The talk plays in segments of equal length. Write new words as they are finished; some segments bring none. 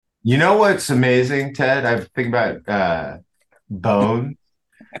You know what's amazing, Ted? I think about Bone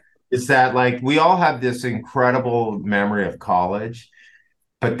is that like we all have this incredible memory of college,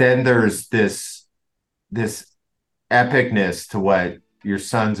 but then there's this epicness to what your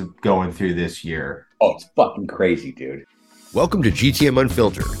son's going through this year. Oh, it's fucking crazy, dude. Welcome to GTM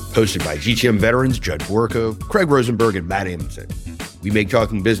Unfiltered, hosted by GTM veterans Judd Borco, Craig Rosenberg, and Matt Amundsen. We make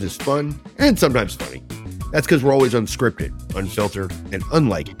talking business fun and sometimes funny. That's because we're always unscripted, unfiltered, and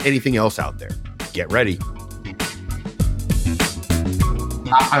unlike anything else out there. Get ready.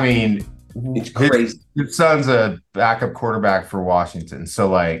 I mean, It's crazy. his son's a backup quarterback for Washington. So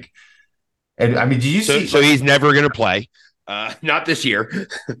like, and I mean, did you see? So he's never going to play. Not this year.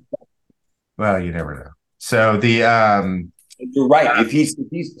 Well, you never know. So You're right. If he's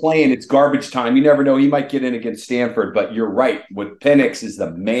playing, it's garbage time. You never know. He might get in against Stanford, but you're right. With Penix is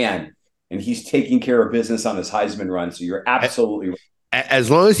the man, and he's taking care of business on his Heisman run. So you're absolutely right.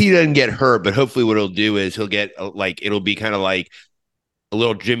 As long as he doesn't get hurt, but hopefully what he'll do is he'll get it'll be kind of like a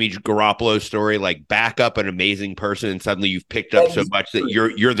little Jimmy Garoppolo story, like back up an amazing person, and suddenly you've picked up so much that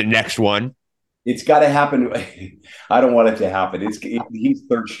you're the next one. It's got to happen. I don't want it to happen. He's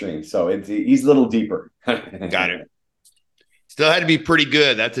third string, so he's a little deeper. Got it. Still had to be pretty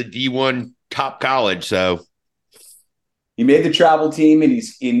good. That's a D1 top college. So he made the travel team, and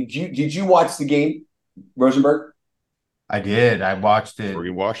he's in. Did you watch the game, Rosenberg? I did. I watched it. we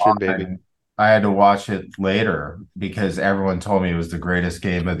Washington, baby. I had to watch it later because everyone told me it was the greatest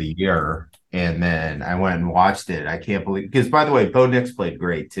game of the year. And then I went and watched it. I can't believe, because by the way, Bo Nix played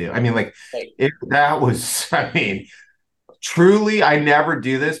great too. I mean, like that was, I mean, truly, I never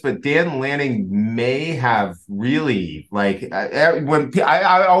do this, but Dan Lanning may have really like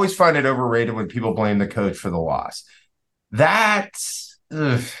I always find it overrated when people blame the coach for the loss. That's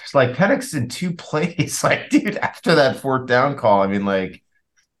like Penix in two plays. Like, dude, after that fourth down call, I mean, like,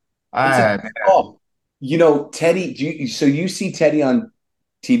 Teddy. So you see Teddy on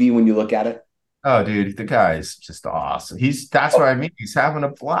TV when you look at it? oh, dude, the guy's just awesome. That's what I mean. He's having a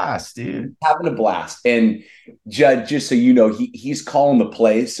blast, dude. Having a blast. And Judd, just so you know, he's calling the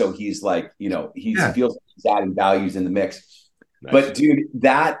plays, so he's like, he feels like he's adding values in the mix. Nice. But dude,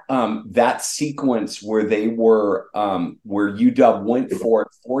 that sequence where they were where UW went for it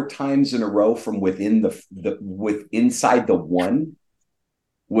four times in a row from within inside the one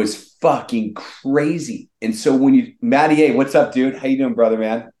was fucking crazy. And so when Matty, hey, what's up, dude? How you doing, brother,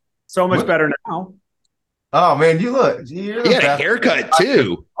 man? So much better now. Oh man, you had a haircut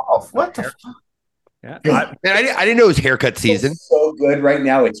too. Oh, what the fuck? Yeah, I didn't know it was haircut season. It's so good right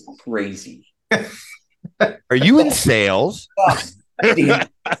now, it's crazy. Are you in sales? Jesus.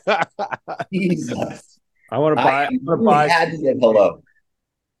 I want to buy. Had to get hello.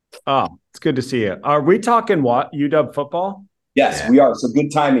 Oh, it's good to see you. Are we talking what? UW football? Yes, we are. So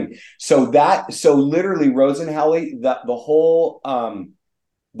good timing. So literally Rosenhalley, the whole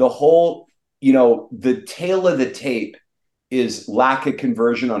the tail of the tape is lack of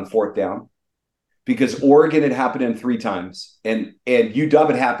conversion on fourth down, because Oregon had happened in 3 times and UW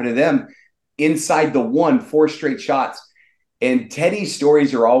had happened to them inside the one, 4 straight shots. And Teddy's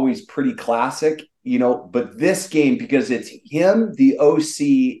stories are always pretty classic, but this game, because it's him, the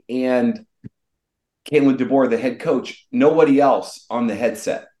OC, and Caitlin DeBoer, the head coach, nobody else on the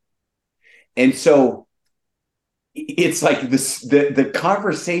headset. And so it's like the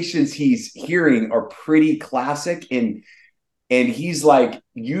conversations he's hearing are pretty classic. And he's like,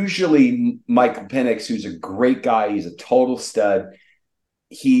 usually Michael Penix, who's a great guy, he's a total stud.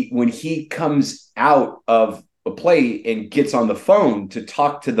 When he comes out of a play and gets on the phone to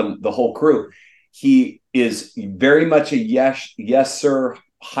talk to the whole crew, he is very much a yes, sir,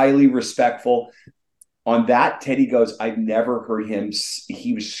 highly respectful. On that, Teddy goes, I've never heard him.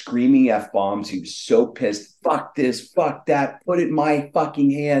 He was screaming F-bombs. He was so pissed. Fuck this, fuck that. Put it in my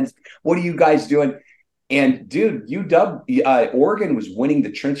fucking hands. What are you guys doing? And dude, Oregon was winning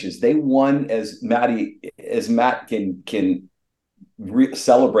the trenches. They won, as Matt can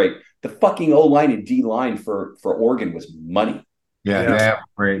celebrate. The fucking O-line and D-line for Oregon was money. Yeah,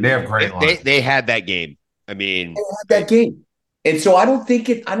 they have great lines. They had that game. I mean, they had that game. And so I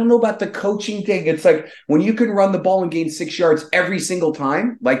don't know about the coaching thing. It's like when you can run the ball and gain 6 yards every single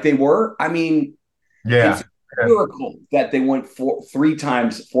time, like they were. I mean, it's a miracle that they went 3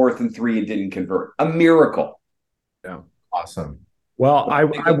 times 4th and 3 and didn't convert. A miracle. Yeah, awesome. Well, I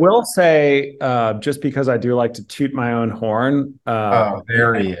will say, just because I do like to toot my own horn.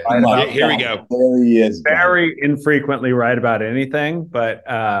 There he is. Here we go. There he is. Very infrequently right about anything, but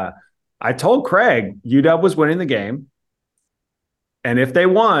I told Craig UW was winning the game. And if they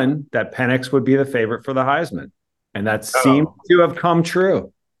won, that Penix would be the favorite for the Heisman. And that seems to have come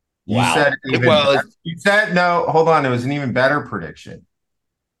true. You said you said no, hold on, it was an even better prediction.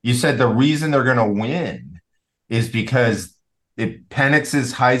 You said the reason they're gonna win is because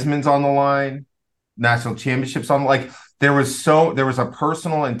Penix's Heisman's on the line, national championships on there was a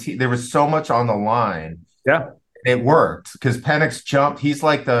personal and there was so much on the line. Yeah. It worked because Penix jumped. He's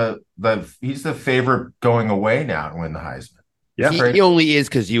like he's the favorite going away now to win the Heisman. Yeah, he only is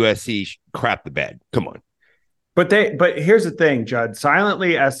because USC crapped the bed. Come on. But here's the thing, Judd.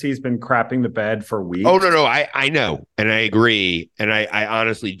 Silently, SC's been crapping the bed for weeks. Oh, no, I know. And I agree. And I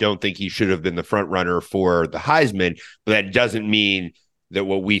honestly don't think he should have been the front runner for the Heisman. But that doesn't mean that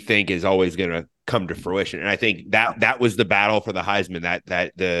what we think is always going to come to fruition. And I think that was the battle for the Heisman,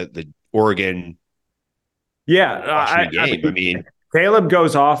 that the Oregon game. I mean, Caleb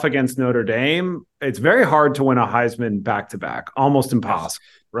goes off against Notre Dame. It's very hard to win a Heisman back-to-back. Almost impossible,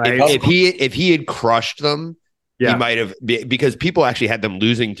 right? If he had crushed them, he might have, because people actually had them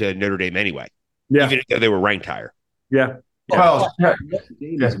losing to Notre Dame anyway, even if they were ranked higher. Yeah. Well,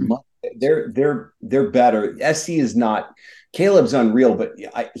 they're better. SC is not. Caleb's unreal, but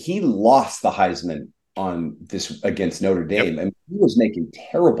he lost the Heisman on this against Notre Dame. I mean, he was making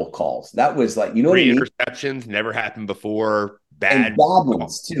terrible calls. That was like, you know, three interceptions, never happened before. Bad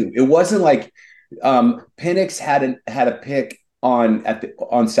ones too. It wasn't like Penix had a pick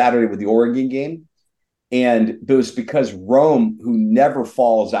on Saturday with the Oregon game. And it was because Rome, who never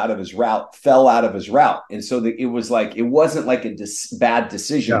falls out of his route, fell out of his route. And so it wasn't like a bad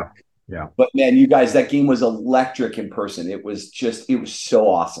decision. Yeah. But man, you guys, that game was electric in person. It was so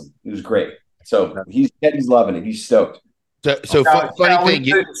awesome. It was great. So he's loving it. He's stoked.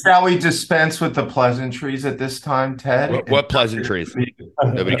 Shall we dispense with the pleasantries at this time, Ted? What pleasantries?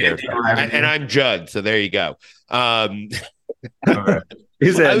 Nobody cares. And I'm Judd, so there you go. I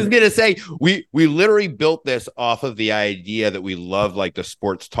was gonna say we literally built this off of the idea that we love like the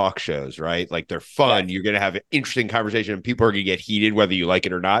sports talk shows, right? Like they're fun. You're gonna have an interesting conversation, and people are gonna get heated whether you like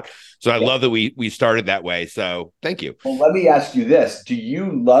it or not. So I love that we started that way. So thank you. Well, let me ask you this: do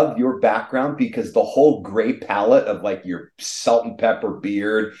you love your background because the whole gray palette of like your salt and pepper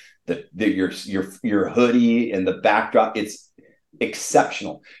beard, your hoodie, and the backdrop? It's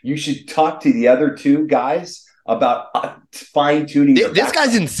exceptional. You should talk to the other two guys about fine-tuning. This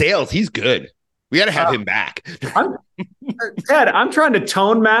guy's in sales. He's good. We got to have him back. Ted, I'm trying to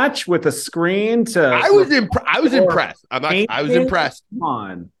tone match with a screen to. I was impressed. I was impressed. Come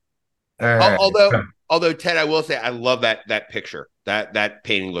on. Although Ted, I will say I love that picture. That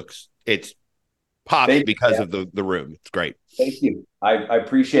painting it's pops because of the room. It's great. Thank you. I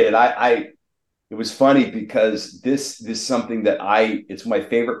appreciate it. It was funny because this is something that it's my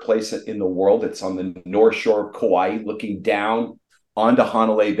favorite place in the world. It's on the North Shore of Kauai, looking down onto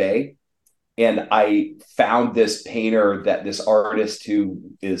Hanalei Bay. And I found this painter, this artist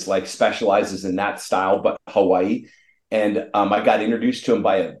who is like specializes in that style, but Hawaii. And I got introduced to him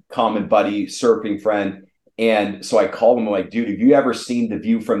by a common buddy, surfing friend. And so I called him. I'm like, dude, have you ever seen the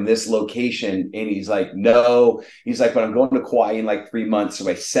view from this location? And he's like, no. He's like, but I'm going to Kauai in like 3 months. So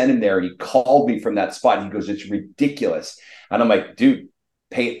I sent him there and he called me from that spot. He goes, it's ridiculous. And I'm like, dude,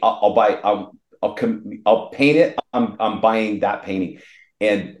 I'll paint it. I'm buying that painting.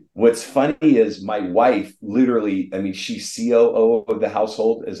 And what's funny is my wife literally, I mean, she's COO of the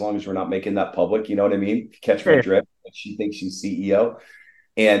household, as long as we're not making that public, you know what I mean? Catch my drift. She thinks she's CEO.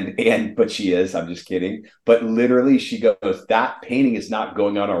 But she is, I'm just kidding. But literally she goes, that painting is not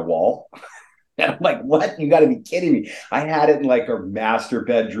going on our wall. And I'm like, what? You got to be kidding me. I had it in like our master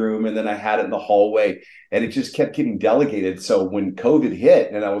bedroom, and then I had it in the hallway, and it just kept getting delegated. So when COVID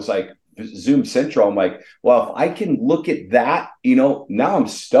hit and I was like, Zoom Central, I'm like, well, if I can look at that, now I'm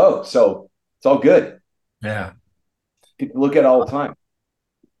stoked. So it's all good. Yeah. Look at it all the time.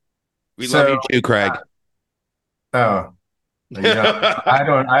 We love you too, Craig. I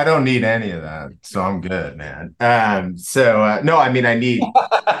don't need any of that, so I'm good, man. No, I mean I need,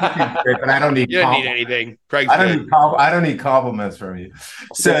 but I don't need. You don't need anything, Craig's good. I don't need compliments from you.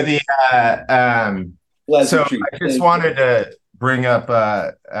 So I just wanted to bring up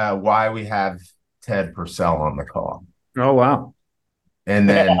why we have Ted Purcell on the call. Oh wow! And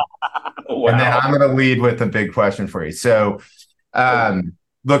then and then I'm going to lead with a big question for you. So,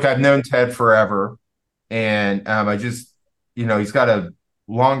 look, I've known Ted forever, and I just. He's got a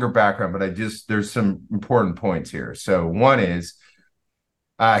longer background, but there's some important points here. So one is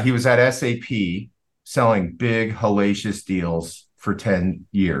he was at SAP selling big, hellacious deals for 10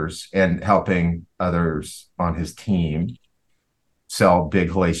 years and helping others on his team sell big,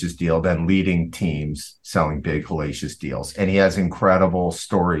 hellacious deal, then leading teams selling big, hellacious deals. And he has incredible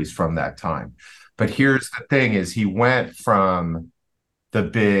stories from that time. But here's the thing is he went from the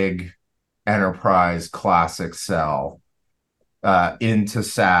big enterprise classic sell into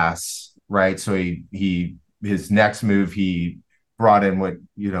SaaS, right? So his next move, he brought in what,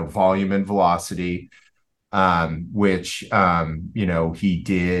 volume and velocity, which, he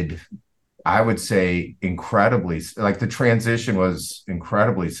did, I would say, incredibly, like the transition was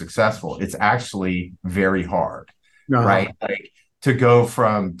incredibly successful. It's actually very hard, right? Like to go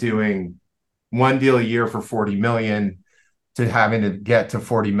from doing one deal a year for 40 million to having to get to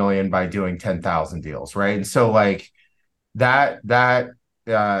 40 million by doing 10,000 deals, right? And so like that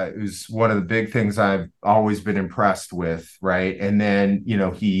is one of the big things I've always been impressed with, right? And then,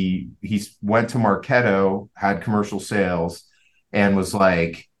 he went to Marketo, had commercial sales, and was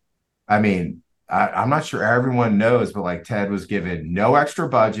like, I mean, I'm not sure everyone knows, but like Ted was given no extra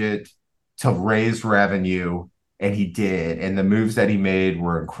budget to raise revenue, and he did. And the moves that he made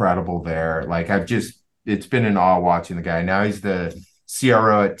were incredible there. Like it's been an awe watching the guy. Now he's the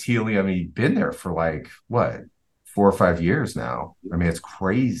CRO at Telium. He's been there for like, what, 4 or 5 years now. I mean, it's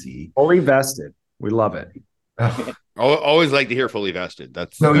crazy. Fully vested. We love it. Always like to hear fully vested.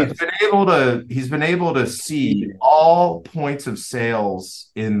 He's been able to see all points of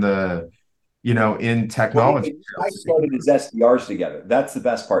sales in the, in technology. I started his SDRs together. That's the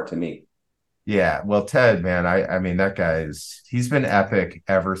best part to me. Yeah, well, Ted, man, I mean, that he's been epic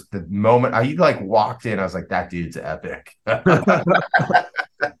ever the moment I like walked in. I was like, that dude's epic.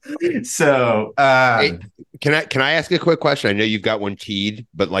 So, hey, can I ask a quick question? I know you've got one teed,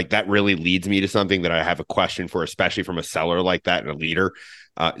 but like that really leads me to something that I have a question for, especially from a seller like that and a leader.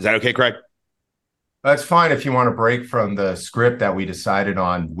 Is that okay, Craig? That's fine if you want to break from the script that we decided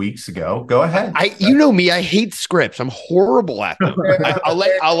on weeks ago. Go ahead. You know me, I hate scripts. I'm horrible at them. I'll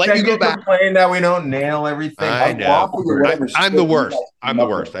let you go back. Complain that we don't nail everything. I know. I'm the worst. I'm the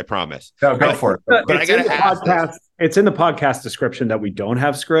worst. I promise. No, go for it. But I gotta ask podcast. It's in the podcast description that we don't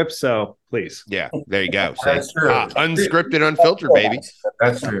have scripts, so please. Yeah, there you go. That's true. Unscripted, unfiltered, baby.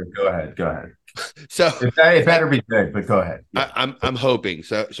 That's true. Go ahead. So it better be good, but go ahead. I'm hoping.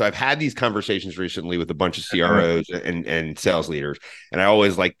 So I've had these conversations recently with a bunch of CROs and sales leaders, and I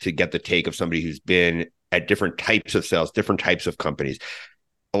always like to get the take of somebody who's been at different types of sales, different types of companies.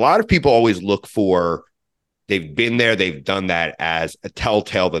 A lot of people always look for, they've been there, they've done that as a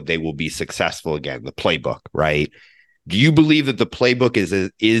telltale that they will be successful again, the playbook, right? Do you believe that the playbook is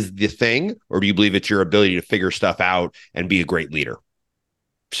the thing, or do you believe it's your ability to figure stuff out and be a great leader?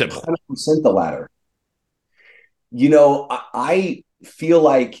 Simple. 100% the latter. I feel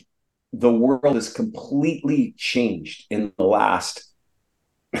like the world has completely changed in the last,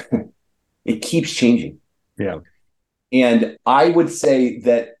 it keeps changing. Yeah. And I would say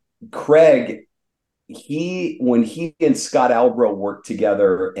that Craig, when he and Scott Albro worked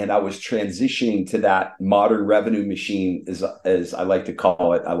together, and I was transitioning to that modern revenue machine, as I like to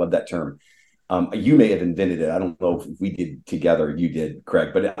call it. I love that term. You may have invented it. I don't know if we did together. You did, Craig,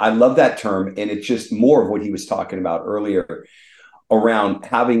 but I love that term. And it's just more of what he was talking about earlier around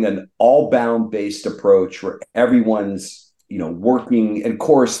having an all-bound based approach where everyone's, working. And of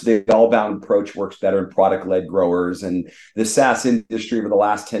course, the all-bound approach works better in product-led growers. And the SaaS industry over the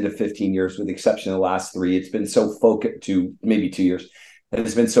last 10 to 15 years, with the exception of the last 3, it's been so focused to maybe 2 years. It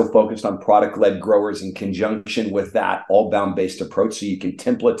has been so focused on product-led growers in conjunction with that all-bound based approach. So you can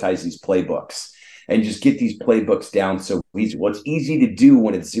templatize these playbooks and just get these playbooks down so easy. Well, it's easy to do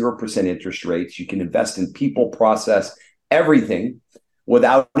when it's 0% interest rates. You can invest in people, process, everything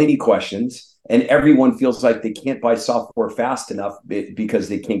without any questions. And everyone feels like they can't buy software fast enough because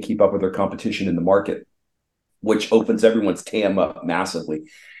they can't keep up with their competition in the market, which opens everyone's TAM up massively.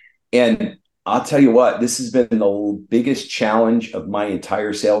 And I'll tell you what, this has been the biggest challenge of my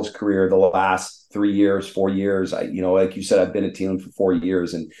entire sales career the last 3 years, 4 years. Like you said, I've been at Telium for 4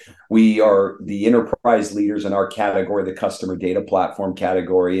 years, and we are the enterprise leaders in our category, the customer data platform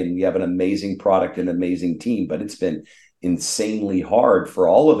category, and we have an amazing product and amazing team. But it's been insanely hard for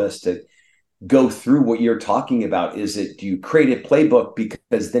all of us to go through what you're talking about. Do you create a playbook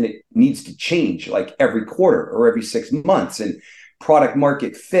because then it needs to change like every quarter or every 6 months? And product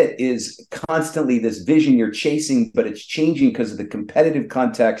market fit is constantly this vision you're chasing, but it's changing because of the competitive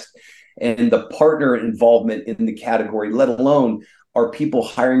context and the partner involvement in the category, let alone are people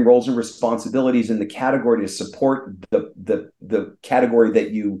hiring roles and responsibilities in the category to support the category that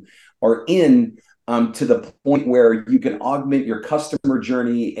you are in, to the point where you can augment your customer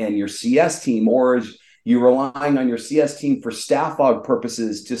journey and your CS team, or is you relying on your CS team for staff aug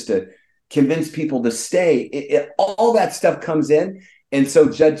purposes just to convince people to stay. All that stuff comes in. And so,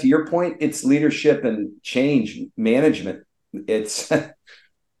 Jed, to your point, it's leadership and change management. It's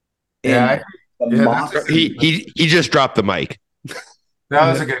he just dropped the mic. That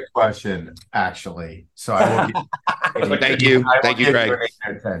was a good question, actually. So I will give Thank you. Thank you,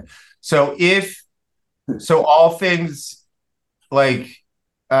 Craig. So so all things like,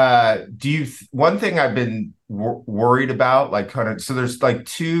 do you, one thing I've been worried about, like kind of, so there's like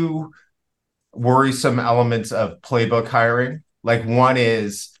two worrisome elements of playbook hiring. Like one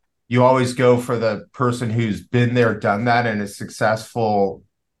is you always go for the person who's been there, done that, and is successful,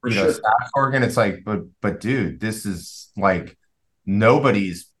 SaaS organ. It's like, but dude, this is like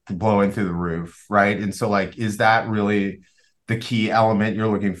nobody's blowing through the roof, right? And so like, is that really the key element you're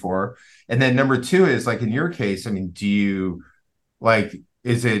looking for? And then number two is like in your case, I mean, do you like,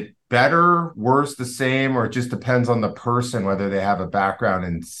 is it better, worse, the same, or it just depends on the person, whether they have a background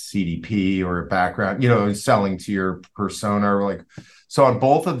in CDP or a background, selling to your persona, or like, so on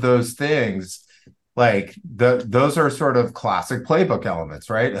both of those things, like those are sort of classic playbook elements,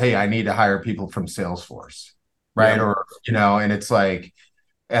 right? Hey, I need to hire people from Salesforce, right? Yeah. Or, and it's like,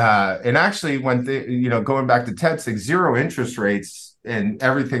 and actually when going back to Ted's thing, zero interest rates and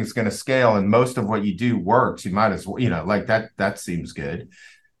everything's going to scale and most of what you do works, you might as well, like that seems good.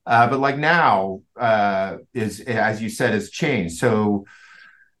 But like now is, as you said, has changed. So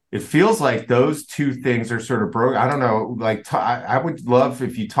it feels like those two things are sort of broke. I don't know, like I would love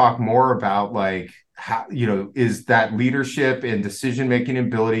if you talk more about like how, is that leadership and decision-making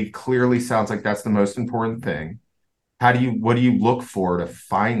ability clearly sounds like that's the most important thing. What do you look for to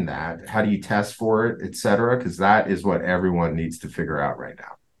find that? How do you test for it, et cetera? Because that is what everyone needs to figure out right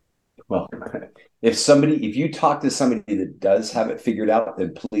now. Well, if you talk to somebody that does have it figured out,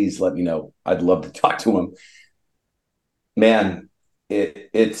 then please let me know. I'd love to talk to them. Man,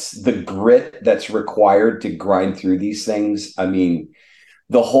 it's the grit that's required to grind through these things. I mean,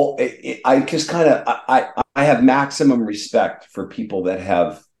 I have maximum respect for people that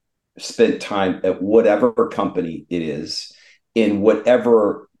have spent time at whatever company it is, in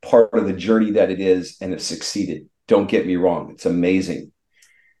whatever part of the journey that it is, and have succeeded. Don't get me wrong. It's amazing.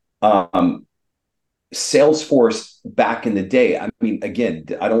 Salesforce back in the day, I mean, again,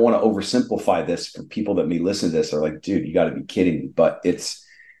 I don't want to oversimplify this for people that may listen to this. They're like, dude, you got to be kidding me. But it's,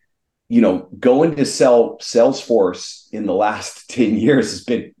 going to sell Salesforce in the last 10 years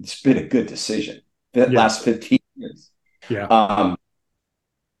it's been a good decision. Last 15 years. Yeah.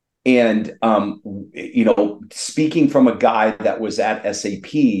 Speaking from a guy that was at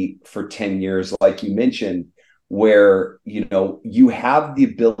SAP for 10 years, like you mentioned, where, you have the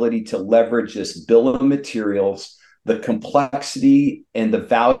ability to leverage this bill of materials, the complexity and the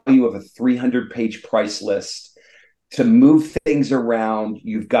value of a 300-page price list to move things around.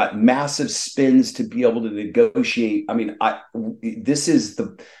 You've got massive spins to be able to negotiate. I mean, this is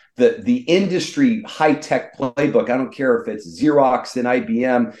the industry high-tech playbook. I don't care if it's Xerox and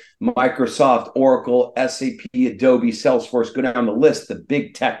IBM, Microsoft, Oracle, SAP, Adobe, Salesforce, go down the list. The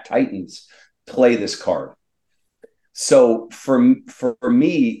big tech titans play this card. So for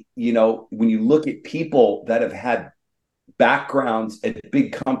me, when you look at people that have had backgrounds at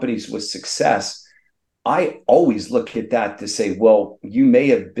big companies with success, I always look at that to say, well, you may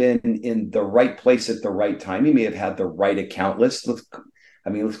have been in the right place at the right time. You may have had the right account list. Let's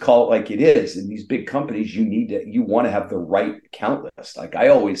call it like it is. In these big companies, you want to have the right account list. Like I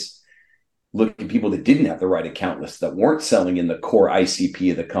always look at people that didn't have the right account list, that weren't selling in the core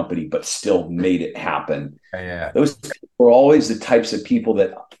ICP of the company, but still made it happen. Yeah. Those were always the types of people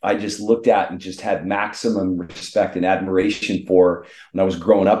that I just looked at and just had maximum respect and admiration for when I was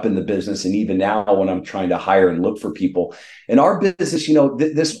growing up in the business. And even now when I'm trying to hire and look for people in our business,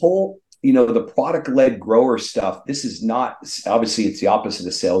 this whole, the product-led grower stuff, this is not, obviously it's the opposite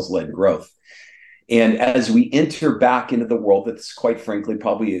of sales-led growth. And as we enter back into the world, that's quite frankly,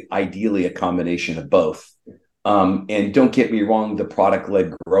 probably ideally a combination of both. And don't get me wrong, the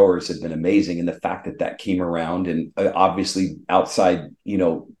product-led growers have been amazing. And the fact that came around, and obviously outside,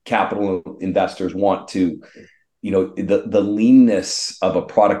 capital investors want to, the leanness of a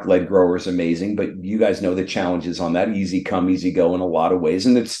product-led grower is amazing, but you guys know the challenges on that. Easy come, easy go in a lot of ways.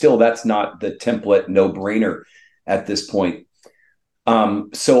 And that's not the template, no-brainer at this point.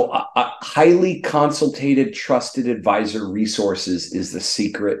 So highly consultative, trusted advisor resources is the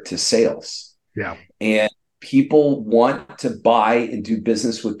secret to sales. Yeah. And people want to buy and do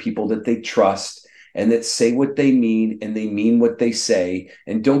business with people that they trust and that say what they mean and they mean what they say.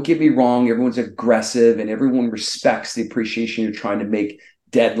 And don't get me wrong, everyone's aggressive and everyone respects the appreciation you're trying to make.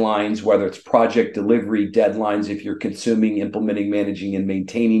 Deadlines, whether it's project delivery deadlines, if you're consuming, implementing, managing, and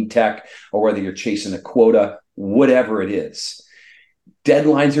maintaining tech, or whether you're chasing a quota, whatever it is.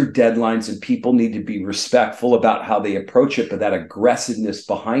 Deadlines are deadlines, and people need to be respectful about how they approach it, but that aggressiveness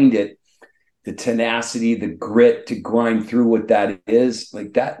behind it the tenacity, the grit to grind through what that is,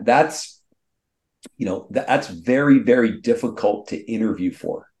 like that's very, very difficult to interview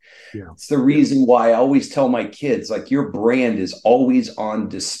for. Yeah. It's the reason why I always tell my kids, like, your brand is always on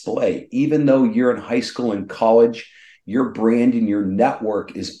display. Even though you're in high school and college, your brand and your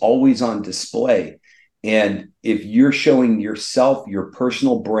network is always on display. And if you're showing yourself, your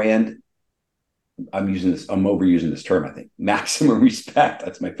personal brand, I'm overusing this term, I think, maximum respect.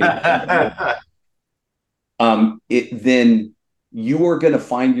 That's my favorite term. Then you are going to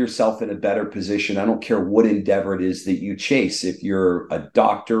find yourself in a better position. I don't care what endeavor it is that you chase. If you're a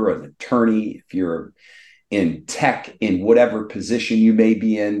doctor, an attorney, if you're in tech, in whatever position you may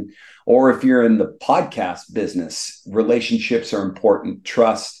be in, or if you're in the podcast business, relationships are important.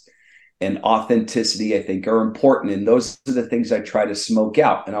 Trust and authenticity, I think, are important. And those are the things I try to smoke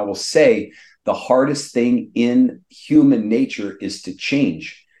out. And I will say the hardest thing in human nature is to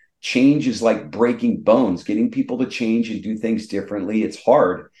change. Change is like breaking bones. Getting people to change and do things differently, it's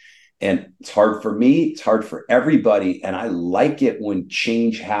hard. And it's hard for me. It's hard for everybody. And I like it when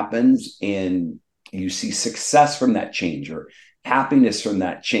change happens and you see success from that change or happiness from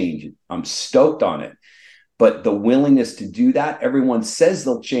that change. I'm stoked on it. But the willingness to do that, everyone says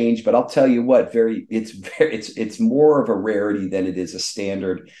they'll change, but I'll tell you what, it's more of a rarity than it is a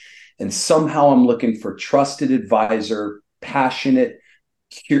standard. And somehow I'm looking for trusted advisor, passionate,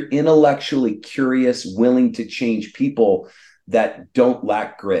 intellectually curious, willing to change people that don't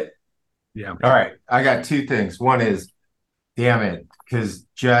lack grit. Yeah. All right. I got two things. One is, damn it, because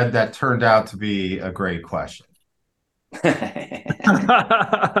Judd, that turned out to be a great question.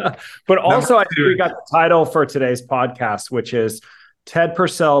 But also, I think we got the title for today's podcast, which is Ted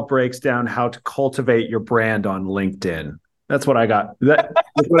Purcell breaks down how to cultivate your brand on LinkedIn. That's what I got. That's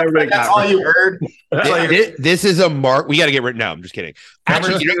what everybody got. That's all you heard. This is a mark. We got to get written. No, I'm just kidding.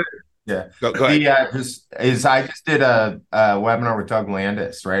 Actually, yeah. Go ahead. I just did a webinar with Doug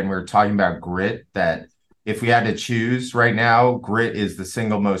Landis, right? And we were talking about grit, that if we had to choose right now, grit is the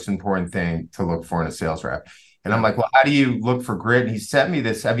single most important thing to look for in a sales rep. And I'm like, well, how do you look for grit? And he sent me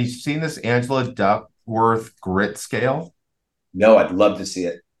this. Have you seen this Angela Duckworth grit scale? No, I'd love to see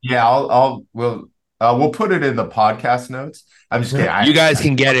it. Yeah, we'll put it in the podcast notes. I'm just kidding. You guys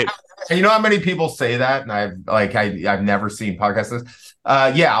can get it. You know how many people say that, and I've never seen podcasts.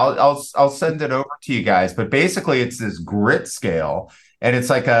 Yeah, I'll send it over to you guys. But basically, it's this grit scale, and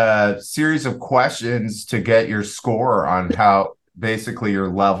it's like a series of questions to get your score on how basically your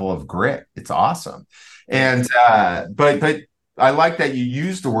level of grit. It's awesome, and but I like that you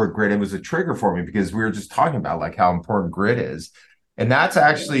used the word grit. It was a trigger for me because we were just talking about like how important grit is. And that's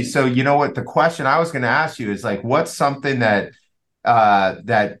actually, so you know what, the question I was going to ask you is like, what's something that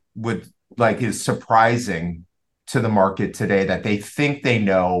would like is surprising to the market today that they think they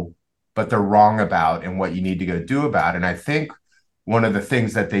know, but they're wrong about, and what you need to go do about. And I think one of the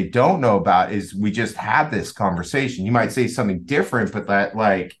things that they don't know about is we just had this conversation. You might say something different, but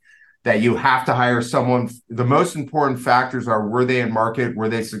that you have to hire someone. The most important factors are, were they in market? Were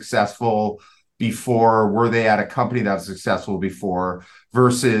they successful before? Were they at a company that was successful before?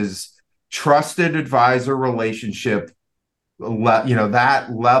 Versus trusted advisor relationship, that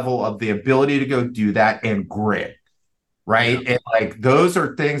level of the ability to go do that, and grit, right? Yeah. And like those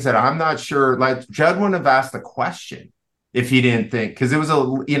are things that I'm not sure. Like Judd wouldn't have asked the question if he didn't think, because it was a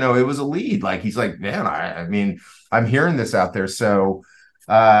lead. Like he's like, man, I mean, I'm hearing this out there, so.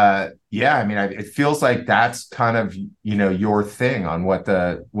 Yeah, I mean, it feels like that's kind of your thing on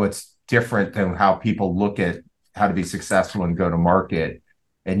what's different than how people look at how to be successful and go to market.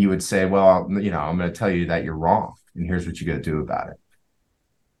 And you would say, well, I'm going to tell you that you're wrong, and here's what you got to do about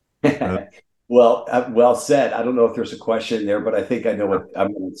it. Well said. I don't know if there's a question there, but I think I know what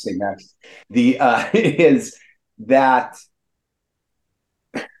I'm going to say next. Is that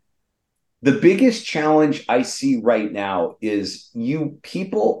the biggest challenge I see right now is you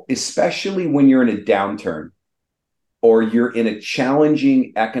people, especially when you're in a downturn or you're in a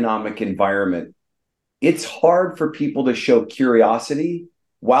challenging economic environment, it's hard for people to show curiosity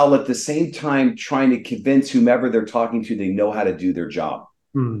while at the same time trying to convince whomever they're talking to they know how to do their job.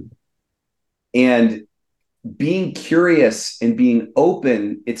 And being curious and being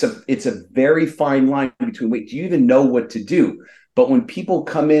open, it's a very fine line between, wait, do you even know what to do? But when people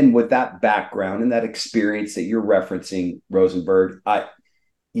come in with that background and that experience that you're referencing, Rosenberg,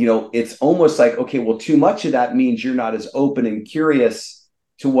 it's almost like, okay, well, too much of that means you're not as open and curious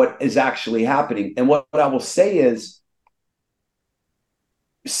to what is actually happening. And what I will say is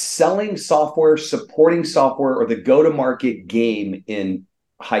selling software, supporting software, or the go-to-market game in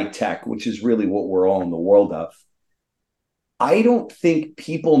high tech, which is really what we're all in the world of, I don't think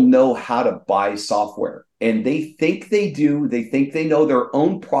people know how to buy software, and they think they do. They think they know their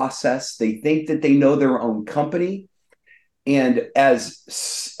own process. They think that they know their own company. And as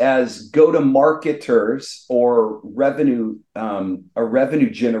go-to-marketers or revenue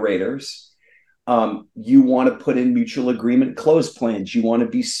generators, you want to put in mutual agreement close plans. You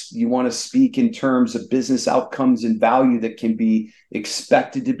want to speak in terms of business outcomes and value that can be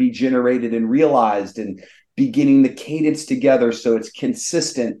expected to be generated and realized, and beginning the cadence together so it's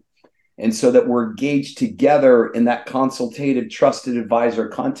consistent, and so that we're engaged together in that consultative, trusted advisor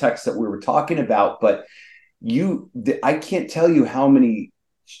context that we were talking about. But I can't tell you how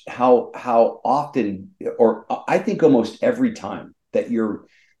often, or I think almost every time that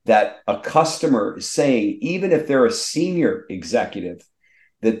a customer is saying, even if they're a senior executive,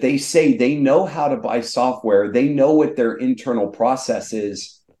 that they say they know how to buy software, they know what their internal process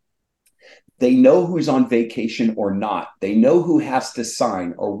is, they know who's on vacation or not, they know who has to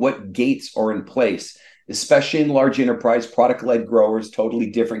sign or what gates are in place. Especially in large enterprise, product-led growers, totally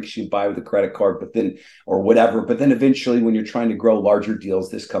different because you buy with a credit card, or whatever. But then eventually, when you're trying to grow larger deals,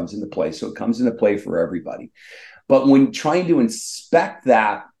 this comes into play. So it comes into play for everybody. But when trying to inspect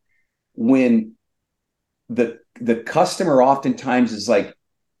that, when the customer oftentimes is like,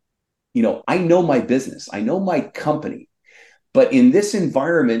 I know my business, I know my company. But in this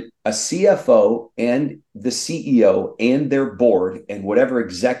environment, a CFO and the CEO and their board and whatever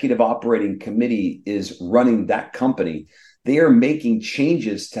executive operating committee is running that company, they are making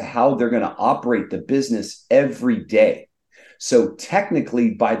changes to how they're going to operate the business every day. So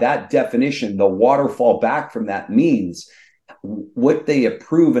technically, by that definition, the waterfall back from that means what they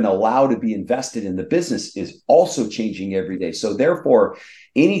approve and allow to be invested in the business is also changing every day. So therefore,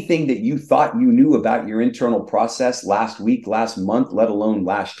 anything that you thought you knew about your internal process last week, last month, let alone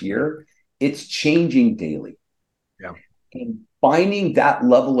last year, it's changing daily. Yeah. And finding that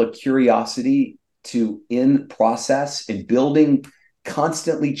level of curiosity in process and building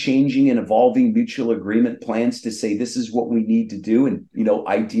constantly changing and evolving mutual agreement plans to say, this is what we need to do. And,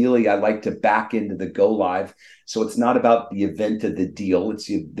 ideally, I like to back into the go live. So it's not about the event of the deal.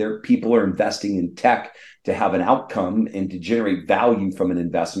 People are investing in tech to have an outcome and to generate value from an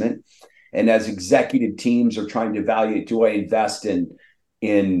investment. And as executive teams are trying to evaluate, do I invest in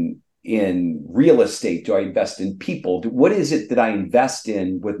real estate? Do I invest in people? What is it that I invest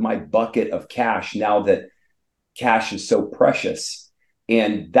in with my bucket of cash now that cash is so precious?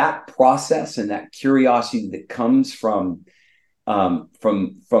 And that process and that curiosity that comes from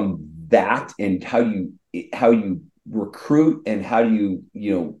that, and how you recruit and how do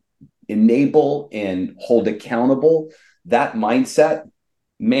you enable and hold accountable, that mindset,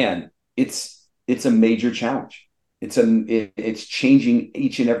 man, it's a major challenge. It's changing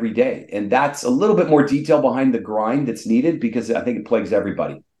each and every day. And that's a little bit more detail behind the grind that's needed, because I think it plagues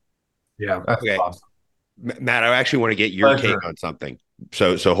everybody. Yeah. Okay. Awesome. Matt, I actually want to get your take on something.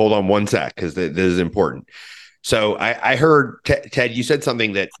 So hold on one sec, because this is important. So I heard, Ted, you said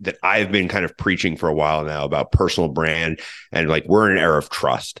something that I've been kind of preaching for a while now about personal brand, and like we're in an era of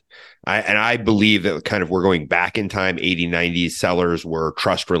trust. I believe that kind of we're going back in time, 80s, 90s. Sellers were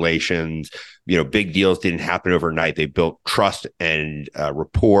trust relations. Big deals didn't happen overnight. They built trust and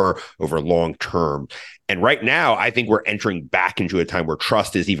rapport over long term. And right now, I think we're entering back into a time where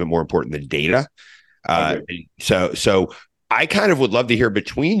trust is even more important than data. So I kind of would love to hear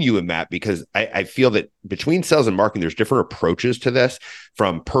between you and Matt, because I feel that between sales and marketing, there's different approaches to this,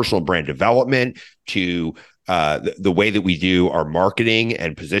 from personal brand development to the way that we do our marketing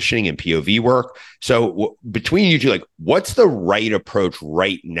and positioning and POV work. So between you two, like, what's the right approach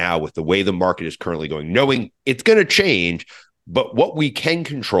right now with the way the market is currently going, knowing it's going to change, but what we can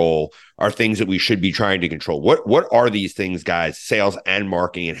control are things that we should be trying to control? What are these things, guys, sales and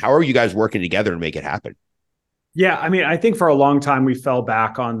marketing, and how are you guys working together to make it happen? Yeah, I mean, I think for a long time we fell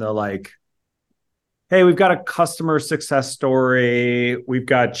back on the hey, we've got a customer success story, we've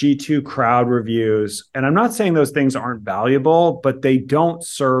got G2 crowd reviews. And I'm not saying those things aren't valuable, but they don't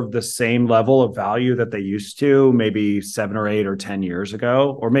serve the same level of value that they used to maybe 7 or 8 or 10 years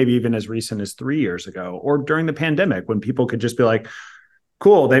ago, or maybe even as recent as 3 years ago, or during the pandemic, when people could just be like,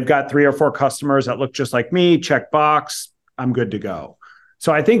 cool, they've got 3 or 4 customers that look just like me, check box, I'm good to go.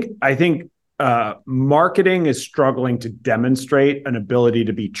 So I think marketing is struggling to demonstrate an ability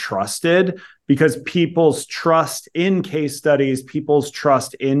to be trusted, because people's trust in case studies, people's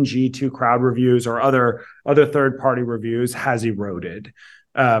trust in G2 crowd reviews or other third-party reviews has eroded.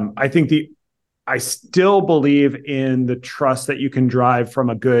 I still believe in the trust that you can drive from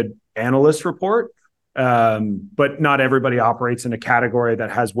a good analyst report, but not everybody operates in a category that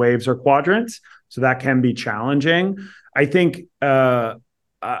has waves or quadrants. So that can be challenging. I think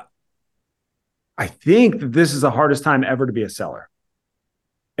I think that this is the hardest time ever to be a seller.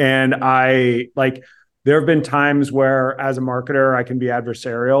 And there have been times where as a marketer, I can be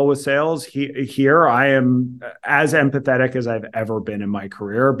adversarial with sales. Here, I am as empathetic as I've ever been in my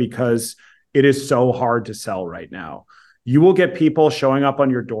career because it is so hard to sell right now. You will get people showing up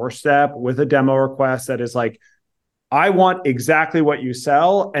on your doorstep with a demo request that is like, I want exactly what you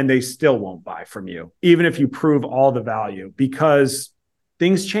sell, and they still won't buy from you, even if you prove all the value, because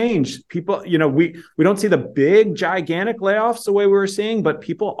things change. People, we don't see the big, gigantic layoffs the way we were seeing, but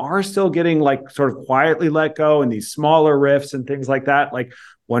people are still getting like sort of quietly let go in these smaller rifts and things like that. Like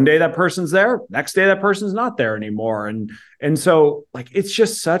one day that person's there, next day that person's not there anymore. And so like, it's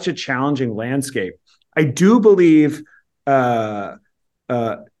just such a challenging landscape. I do believe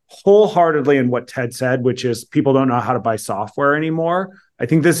wholeheartedly in what Ted said, which is people don't know how to buy software anymore. I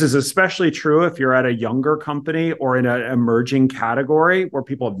think this is especially true if you're at a younger company or in an emerging category where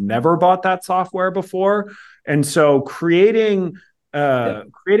people have never bought that software before. And so creating a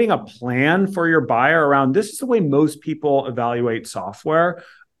plan for your buyer around this is the way most people evaluate software.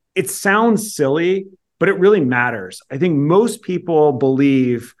 It sounds silly, but it really matters. I think most people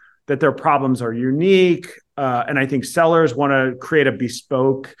believe that their problems are unique. And I think sellers want to create a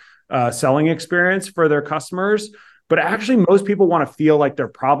bespoke selling experience for their customers. But actually, most people want to feel like their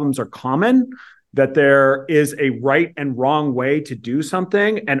problems are common, that there is a right and wrong way to do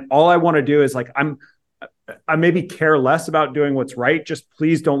something. And all I want to do is like, I maybe care less about doing what's right. Just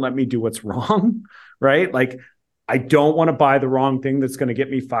please don't let me do what's wrong, right? Like, I don't want to buy the wrong thing that's going to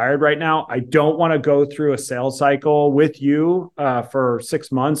get me fired right now. I don't want to go through a sales cycle with you for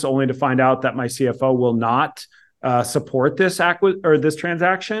 6 months only to find out that my CFO will not support this this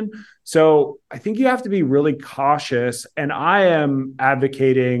transaction. So I think you have to be really cautious. And I am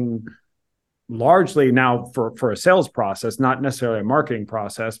advocating largely now for a sales process, not necessarily a marketing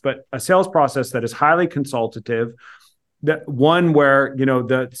process, but a sales process that is highly consultative. That one where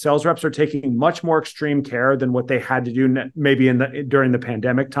the sales reps are taking much more extreme care than what they had to do maybe during the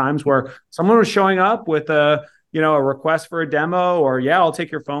pandemic times, where someone was showing up with a request for a demo, or I'll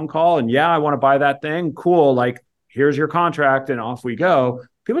take your phone call, and I want to buy that thing. Cool, like here's your contract, and off we go.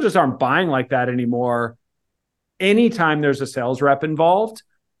 People just aren't buying like that anymore. Anytime there's a sales rep involved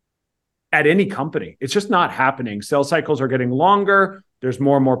at any company, it's just not happening. Sales cycles are getting longer. There's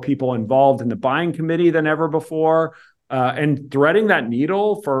more and more people involved in the buying committee than ever before. And threading that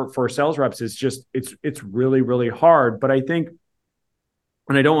needle for sales reps is just, it's really, really hard. But I think,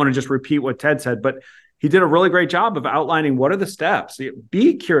 and I don't want to just repeat what Ted said, but he did a really great job of outlining what are the steps.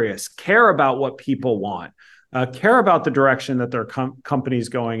 Be curious, care about what people want, care about the direction that their company's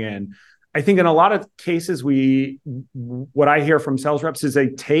going in. I think in a lot of cases, what I hear from sales reps is they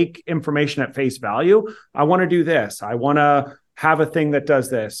take information at face value. I want to do this. I want to have a thing that does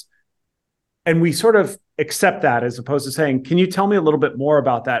this. And we sort of accept that as opposed to saying, can you tell me a little bit more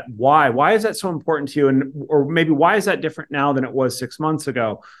about that? Why is that so important to you? Or maybe why is that different now than it was 6 months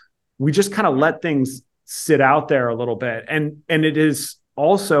ago? We just kind of let things sit out there a little bit. And it is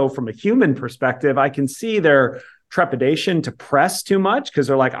also from a human perspective, I can see their trepidation to press too much because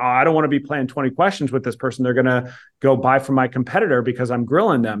they're like, I don't want to be playing 20 questions with this person. They're going to go buy from my competitor because I'm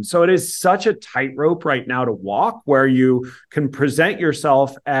grilling them. So it is such a tightrope right now to walk where you can present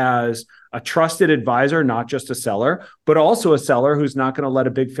yourself as a trusted advisor, not just a seller, but also a seller who's not going to let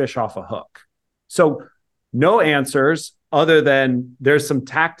a big fish off a hook. So no answers other than there's some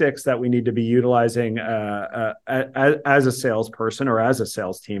tactics that we need to be utilizing as a salesperson or as a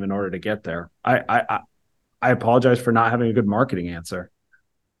sales team in order to get there. I apologize for not having a good marketing answer.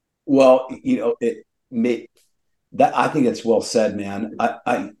 Well, I think it's well said, man.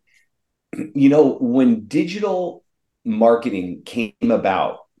 When digital marketing came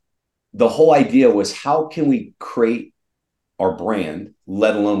about, the whole idea was how can we create our brand,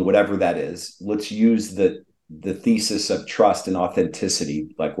 let alone whatever that is. Let's use the thesis of trust and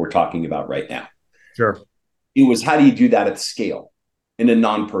authenticity like we're talking about right now. Sure. It was how do you do that at scale in a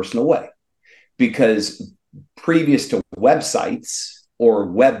non-personal way? Because previous to websites or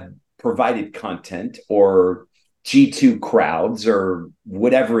web provided content or G2 crowds or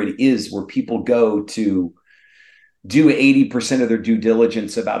whatever it is where people go to do 80% of their due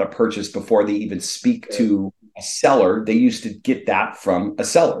diligence about a purchase before they even speak to a seller, they used to get that from a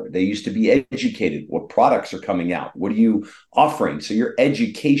seller. They used to be educated. What products are coming out? What are you offering? So your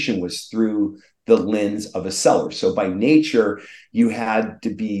education was through the lens of a seller. So by nature, you had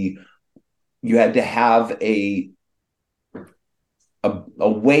to have a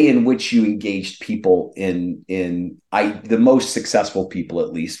way in which you engaged people the most successful people,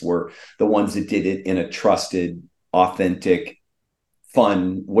 at least, were the ones that did it in a trusted authentic,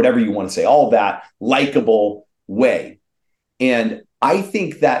 fun, whatever you want to say, all that likable way. And I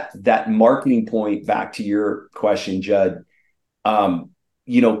think that marketing point, back to your question, Judd,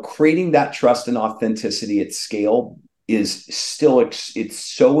 creating that trust and authenticity at scale is still, it's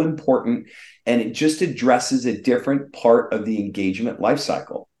so important. And it just addresses a different part of the engagement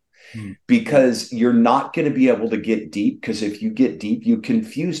lifecycle. Because you're not going to be able to get deep, because if you get deep, you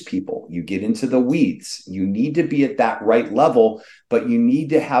confuse people, you get into the weeds. You need to be at that right level, but you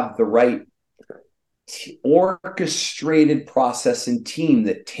need to have the right orchestrated process and team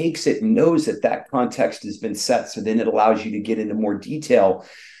that takes it and knows that context has been set. So then it allows you to get into more detail.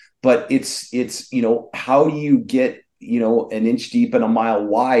 But it's how do you get an inch deep and a mile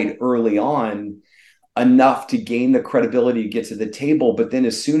wide early on, enough to gain the credibility to get to the table. But then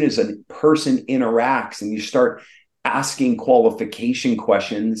as soon as a person interacts and you start asking qualification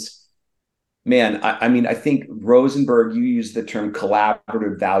questions, man, I think Rosenberg, you used the term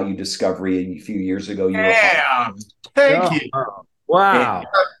collaborative value discovery a few years ago. Thank you. Wow.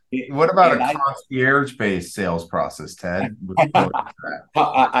 What about a concierge-based sales process, Ted?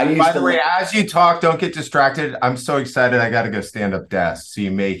 By the way, as you talk, don't get distracted. I'm so excited. I got to go stand up desk, so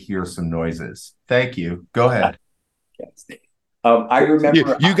you may hear some noises. Thank you. Go ahead. I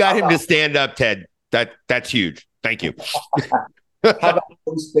remember you got him to stand up, Ted. That's huge. Thank you. How about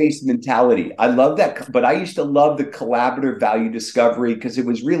post-based mentality? I love that, but I used to love the collaborative value discovery because it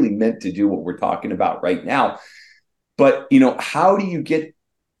was really meant to do what we're talking about right now. But how do you get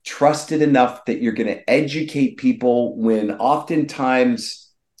trusted enough that you're going to educate people when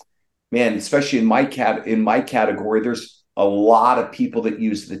oftentimes, man, especially in my category, there's a lot of people that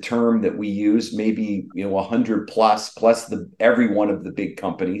use the term that we use, maybe 100 plus every one of the big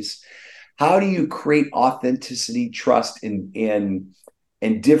companies. How do you create authenticity, trust, and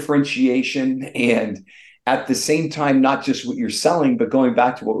differentiation, and at the same time, not just what you're selling, but going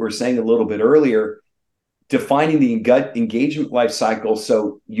back to what we were saying a little bit earlier, defining the engagement life cycle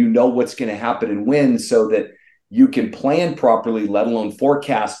so you know what's going to happen and when, so that you can plan properly, let alone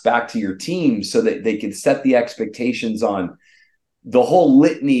forecast back to your team so that they can set the expectations on the whole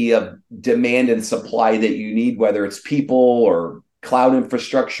litany of demand and supply that you need, whether it's people or cloud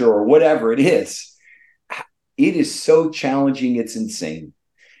infrastructure or whatever it is. It is so challenging. It's insane.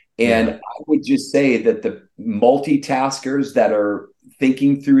 And I would just say that the multitaskers that are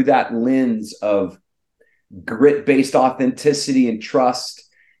thinking through that lens of grit-based authenticity and trust,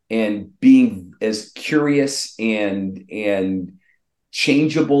 and being as curious and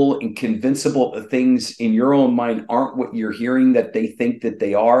changeable and convincible that things in your own mind aren't what you're hearing that they think that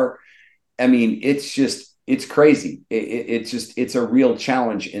they are. I mean, it's crazy. It's a real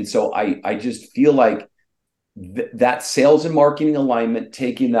challenge. And so I just feel like that sales and marketing alignment,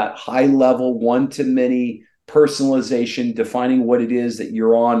 taking that high level one-to-many personalization, defining what it is that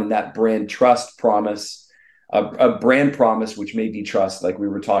you're on, and that brand trust promise, a brand promise, which may be trust, like we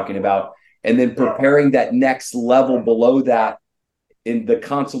were talking about, and then preparing that next level below that in the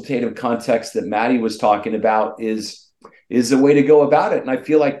consultative context that Maddie was talking about is the way to go about it. And I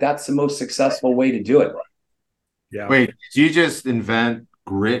feel like that's the most successful way to do it. Yeah. Wait, did you just invent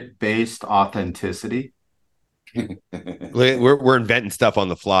grit-based authenticity? We're inventing stuff on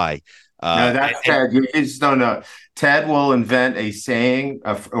the fly. No, that's Ted. You just don't know. Ted will invent a saying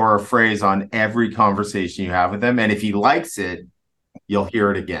or a phrase on every conversation you have with him, and if he likes it, you'll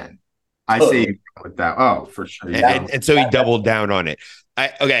hear it again. I see with that. Oh, for sure. And so he doubled down on it.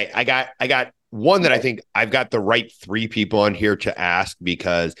 I got one that I think I've got the right three people on here to ask,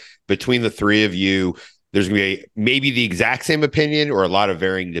 because between the three of you, there's going to be maybe the exact same opinion or a lot of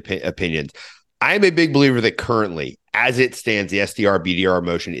varying opinions. I'm a big believer that currently, as it stands, the SDR BDR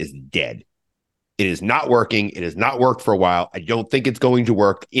motion is dead. It is not working. It has not worked for a while. I don't think it's going to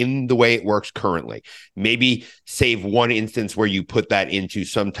work in the way it works currently. Maybe save one instance where you put that into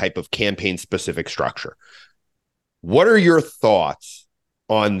some type of campaign-specific structure. What are your thoughts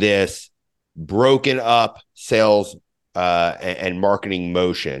on this broken up sales and marketing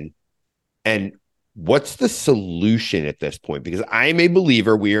motion? And what's the solution at this point? Because I'm a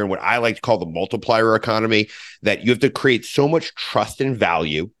believer we are in what I like to call the multiplier economy, that you have to create so much trust and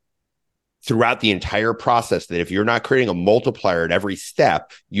value throughout the entire process that if you're not creating a multiplier at every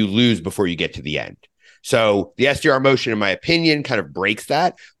step, you lose before you get to the end. So the SDR motion, in my opinion, kind of breaks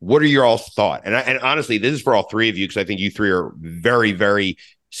that. What are your all's thoughts? And honestly, this is for all three of you, because I think you three are very, very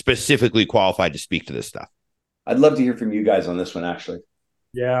specifically qualified to speak to this stuff. I'd love to hear from you guys on this one, actually.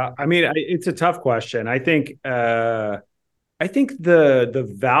 Yeah, I mean, it's a tough question. I think the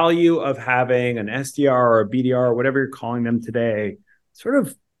value of having an SDR or a BDR or whatever you're calling them today sort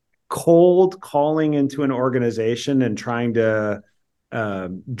of cold calling into an organization and trying to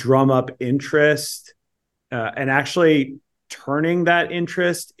drum up interest and actually turning that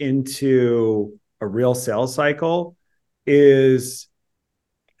interest into a real sales cycle is,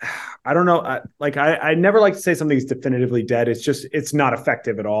 I don't know. I never like to say something's definitively dead. It's not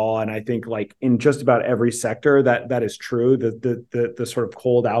effective at all. And I think like in just about every sector that is true, the sort of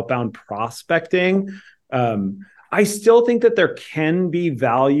cold outbound prospecting. I still think that there can be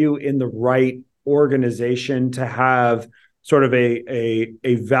value in the right organization to have sort of a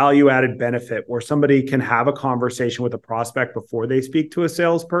value added benefit where somebody can have a conversation with a prospect before they speak to a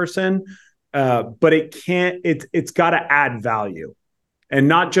salesperson. But it's got to add value, and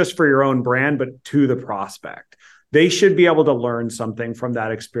not just for your own brand, but to the prospect. They should be able to learn something from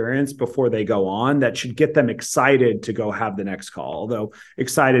that experience before they go on that should get them excited to go have the next call. Although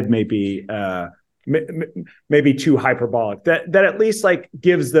excited may be maybe too hyperbolic, that at least like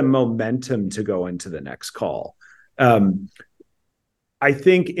gives them momentum to go into the next call. I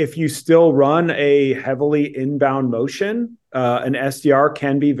think if you still run a heavily inbound motion, an SDR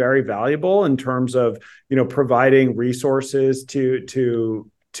can be very valuable in terms of, providing resources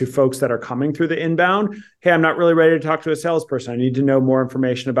to folks that are coming through the inbound. Hey, I'm not really ready to talk to a salesperson. I need to know more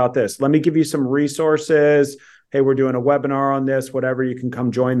information about this. Let me give you some resources. Hey, we're doing a webinar on this, whatever, you can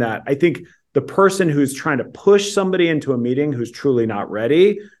come join that. I think the person who's trying to push somebody into a meeting who's truly not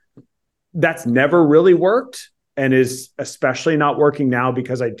ready, that's never really worked, and is especially not working now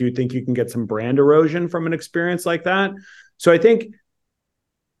because I do think you can get some brand erosion from an experience like that. So I think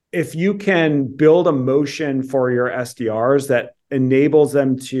if you can build a motion for your SDRs that enables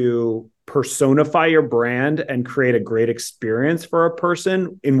them to personify your brand and create a great experience for a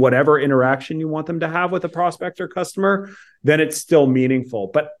person in whatever interaction you want them to have with a prospect or customer, then it's still meaningful.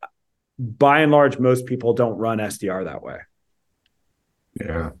 But by and large, most people don't run SDR that way.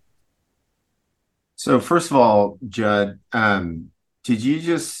 Yeah. So first of all, Judd, did you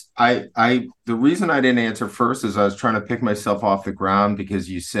just, the reason I didn't answer first is I was trying to pick myself off the ground because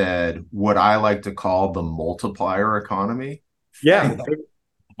you said what I like to call the multiplier economy. Yeah.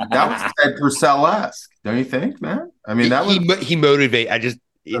 That was Ted Purcell-esque, don't you think, man? I mean, he motivate. I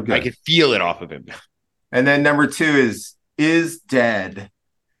could feel it off of him. And then number two is dead.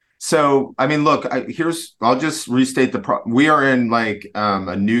 So, I mean, look, I'll just restate we are in like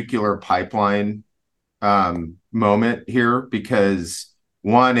a nuclear pipeline moment here, because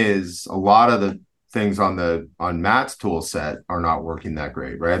one is a lot of the things on Matt's tool set are not working that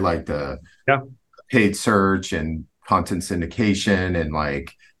great, right? Like the paid search and content syndication and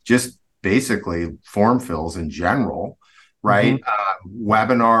like just basically form fills in general, right?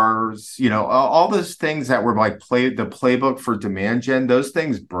 Webinars, all those things that were like the playbook for demand gen, those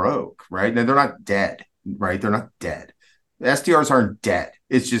things broke, right? And they're not dead, right? They're not dead. The SDRs aren't dead.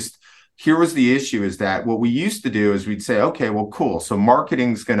 It's just, here was the issue, is that what we used to do is we'd say, okay, well, cool. So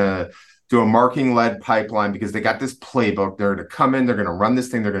marketing's going to do a marketing-led pipeline because they got this playbook. They're going to come in, they're going to run this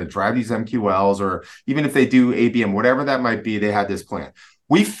thing, they're going to drive these MQLs, or even if they do ABM, whatever that might be, they had this plan.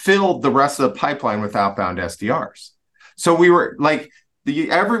 We filled the rest of the pipeline with outbound SDRs. So we were like,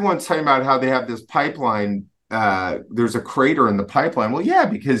 everyone's talking about how they have this pipeline. There's a crater in the pipeline. Well, yeah,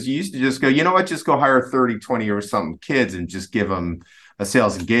 because you used to just go, you know what, just go hire 30, 20 or something kids and just give them a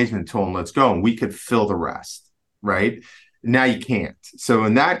sales engagement tool and let's go. And we could fill the rest, right? Now you can't. So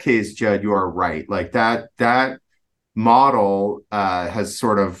in that case, Judd, you are right. Like that model has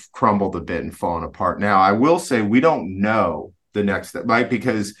sort of crumbled a bit and fallen apart. Now, I will say we don't know the next step, right?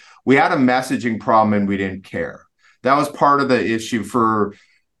 Because we had a messaging problem and we didn't care. That was part of the issue for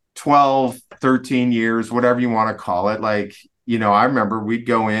 12, 13 years, whatever you want to call it. Like, I remember we'd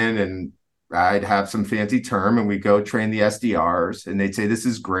go in and I'd have some fancy term and we'd go train the SDRs and they'd say, this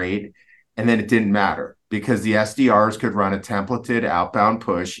is great. And then it didn't matter because the SDRs could run a templated outbound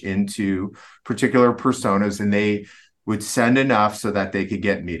push into particular personas and they would send enough so that they could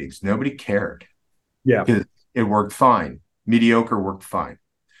get meetings. Nobody cared. Yeah. Because it worked fine. Mediocre worked fine.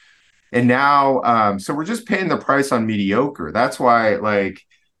 And now, so we're just paying the price on mediocre. That's why,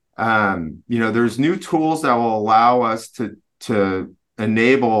 there's new tools that will allow us to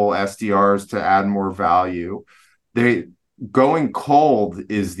enable SDRs to add more value. Going cold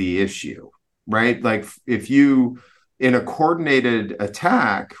is the issue, right? Like if you, in a coordinated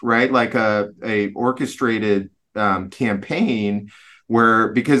attack, right? Like a orchestrated campaign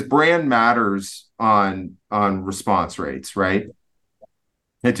because brand matters on response rates, right?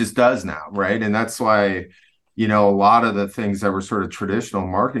 It just does now, right? And that's why, a lot of the things that were sort of traditional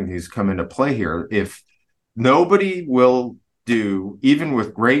marketing things come into play here. If nobody will do, even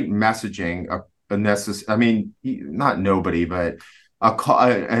with great messaging, not nobody, but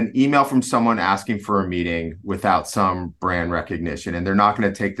an email from someone asking for a meeting without some brand recognition, and they're not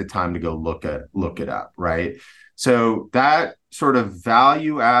going to take the time to go look it up, right? So that sort of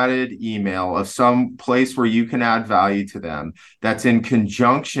value added email of some place where you can add value to them, that's in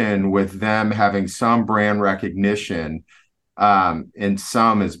conjunction with them having some brand recognition, and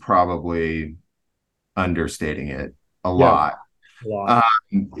some is probably understating it a lot. A lot.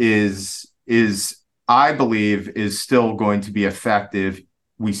 Is I believe is still going to be effective.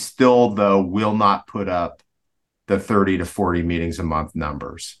 We still, though, will not put up the 30 to 40 meetings a month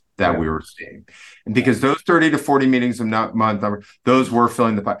numbers that we were seeing. And because those 30 to 40 meetings a month numbers, those were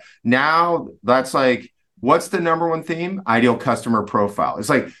filling the pipe. Now that's like, what's the number one theme? Ideal customer profile. It's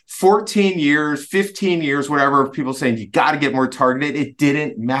like 14 years, 15 years, whatever, of people saying you got to get more targeted. It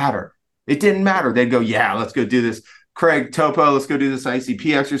didn't matter. It didn't matter. They'd go, yeah, let's go do this. Craig, Topo, let's go do this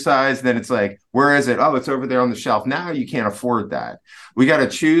ICP exercise. And then it's like, where is it? Oh, it's over there on the shelf. Now you can't afford that. We got to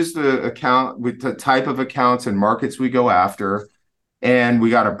choose the account with the type of accounts and markets we go after. And we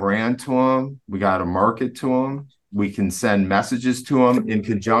got to brand to them. We got to market to them. We can send messages to them in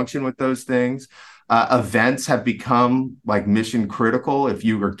conjunction with those things. Events have become like mission critical. If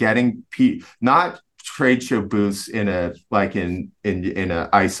you are getting not trade show booths in a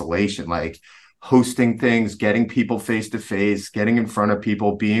isolation, like hosting things, getting people face to face, getting in front of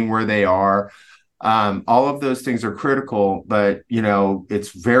people, being where they are. All of those things are critical, but it's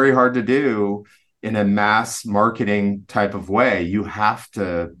very hard to do in a mass marketing type of way. You have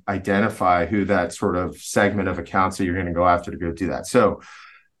to identify who that sort of segment of accounts that you're going to go after to go do that. So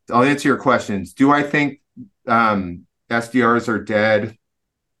I'll answer your questions. Do I think SDRs are dead?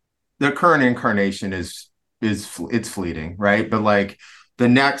 The current incarnation is it's fleeting, right? But like the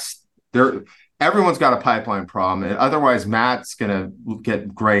next, everyone's got a pipeline problem. And otherwise, Matt's going to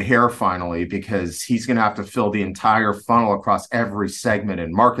get gray hair finally because he's going to have to fill the entire funnel across every segment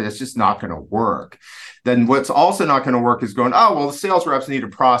and market. It's just not going to work. Then what's also not going to work is going, oh, well, the sales reps need a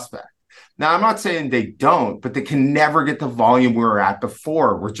prospect. Now, I'm not saying they don't, but they can never get the volume we were at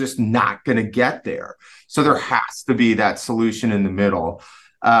before. We're just not going to get there. So there has to be that solution in the middle.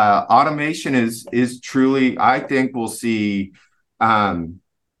 Automation is truly, I think we'll see,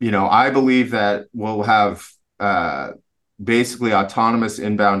 I believe that we'll have basically autonomous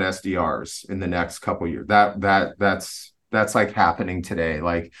inbound SDRs in the next couple of years. That's like happening today.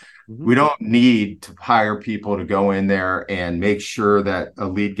 Like we don't need to hire people to go in there and make sure that a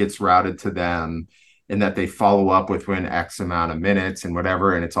lead gets routed to them and that they follow up within X amount of minutes and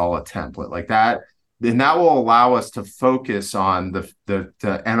whatever, and it's all a template like that. Then that will allow us to focus on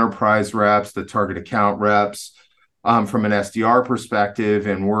the enterprise reps, the target account reps, from an SDR perspective,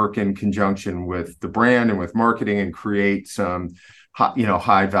 and work in conjunction with the brand and with marketing and create some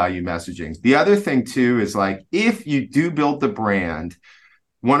high value messaging. The other thing too is like, if you do build the brand,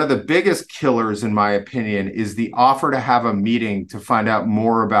 one of the biggest killers, in my opinion, is the offer to have a meeting to find out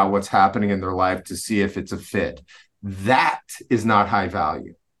more about what's happening in their life to see if it's a fit. That is not high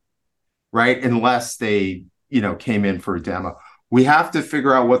value, right? Unless they, came in for a demo. We have to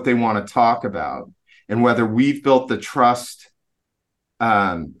figure out what they want to talk about and whether we've built the trust,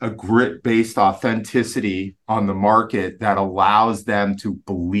 a grit-based authenticity on the market that allows them to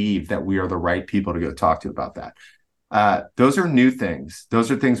believe that we are the right people to go talk to about that. Those are new things. Those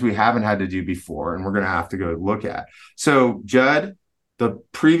are things we haven't had to do before, and we're going to have to go look at. So, Judd, the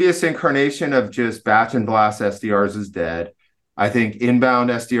previous incarnation of just batch and blast SDRs is dead. I think inbound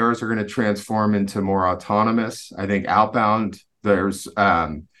SDRs are going to transform into more autonomous. I think outbound, there's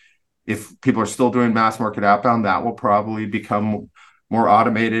if people are still doing mass market outbound, that will probably become more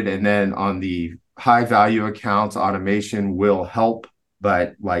automated. And then on the high value accounts, automation will help.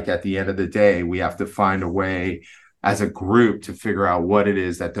 But like at the end of the day, we have to find a way as a group to figure out what it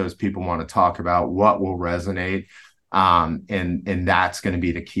is that those people want to talk about, what will resonate. And that's going to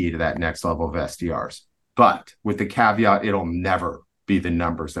be the key to that next level of SDRs. But with the caveat, it'll never be the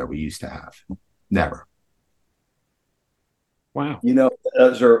numbers that we used to have. Never. Wow.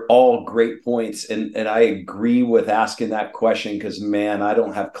 Those are all great points. And I agree with asking that question because, man, I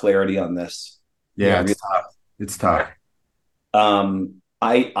don't have clarity on this. Yeah, it's tough. It's tough.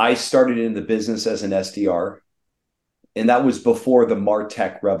 I started in the business as an SDR, and that was before the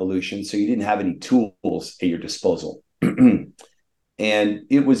MarTech revolution. So you didn't have any tools at your disposal. And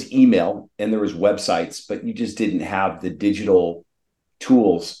it was email and there was websites, but you just didn't have the digital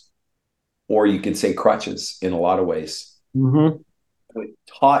tools, or you could say crutches in a lot of ways. It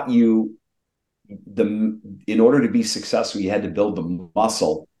taught you in order to be successful, you had to build the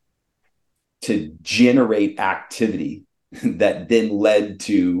muscle to generate activity that then led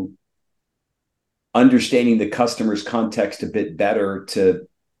to understanding the customer's context a bit better to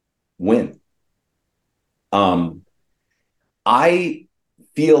win. I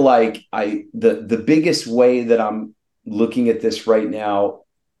feel like the biggest way that I'm looking at this right now,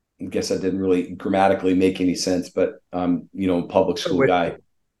 I guess I didn't really grammatically make any sense, but public school guy.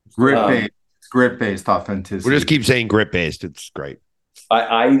 Grit based authenticity. We'll just keep saying grit based. It's great.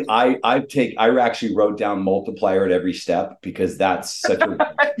 I actually wrote down multiplier at every step because that's such a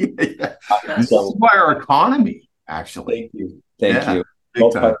This is why our economy, actually. Thank you.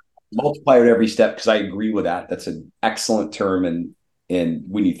 Multiplier at every step, because I agree with that. That's an excellent term, and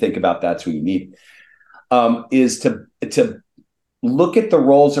when you think about that's what you need. Is to look at the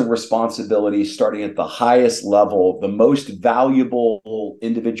roles and responsibilities starting at the highest level, the most valuable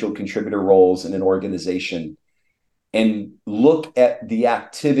individual contributor roles in an organization, and look at the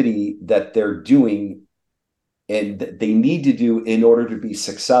activity that they're doing and that they need to do in order to be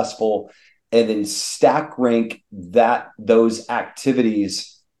successful, and then stack rank those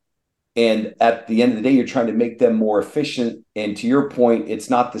activities. And at the end of the day, you're trying to make them more efficient. And to your point, it's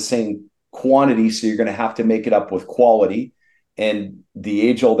not the same quantity, so you're going to have to make it up with quality. And the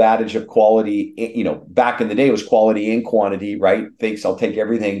age-old adage of quality, back in the day, was quality and quantity, right? Thanks, I'll take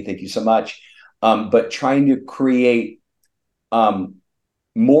everything. Thank you so much. But trying to create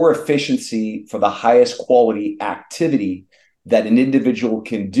more efficiency for the highest quality activity that an individual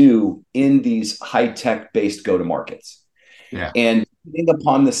can do in these high-tech based go-to-markets. Yeah. And depending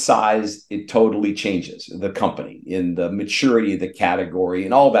upon the size, it totally changes the company, in the maturity of the category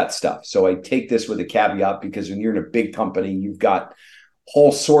and all that stuff. So I take this with a caveat, because when you're in a big company, you've got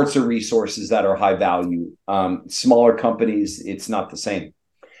whole sorts of resources that are high value. Smaller companies, it's not the same.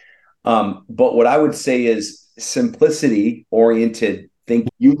 But what I would say is simplicity oriented.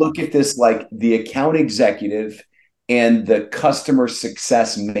 You look at this like the account executive and the customer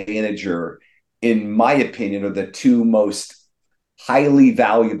success manager, in my opinion, are the two most highly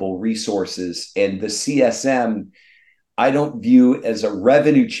valuable resources. And the CSM, I don't view as a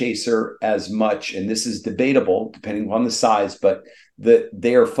revenue chaser as much, and this is debatable depending on the size, but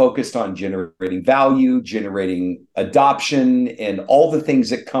they are focused on generating value, generating adoption, and all the things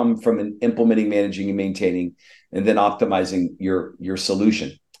that come from implementing, managing, and maintaining, and then optimizing your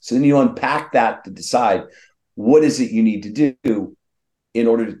solution. So then you unpack that to decide what is it you need to do in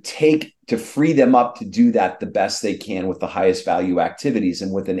order to free them up to do that the best they can with the highest value activities.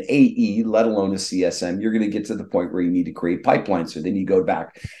 And with an AE, let alone a CSM, you're going to get to the point where you need to create pipelines. So then you go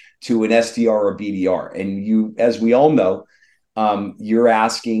back to an SDR or BDR. And you, as we all know, you're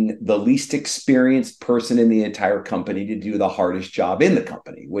asking the least experienced person in the entire company to do the hardest job in the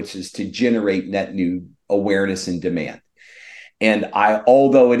company, which is to generate net new awareness and demand. And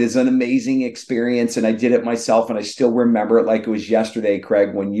although it is an amazing experience, and I did it myself, and I still remember it like it was yesterday,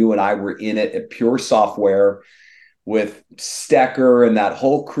 Craig, when you and I were in it at Pure Software with Stecker and that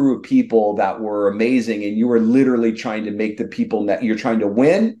whole crew of people that were amazing. And you were literally trying to make the people that you're trying to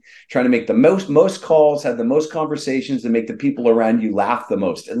win, trying to make the most calls, have the most conversations, and make the people around you laugh the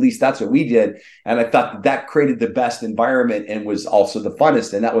most. At least that's what we did. And I thought that created the best environment and was also the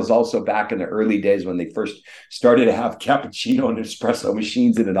funnest. And that was also back in the early days when they first started to have cappuccino and espresso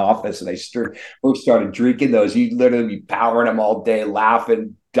machines in an office. And I first started drinking those. You'd literally be powering them all day,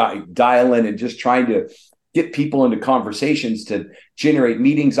 laughing, dialing, and just trying to get people into conversations to generate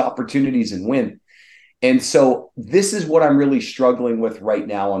meetings, opportunities, and win. And so this is what I'm really struggling with right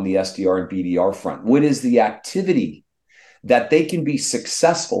now on the SDR and BDR front. What is the activity that they can be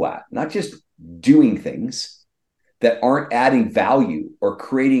successful at? Not just doing things that aren't adding value or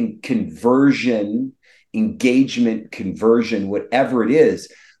creating conversion, engagement, conversion, whatever it is,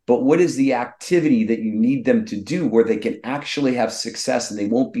 but what is the activity that you need them to do where they can actually have success and they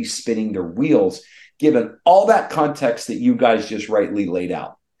won't be spinning their wheels, given all that context that you guys just rightly laid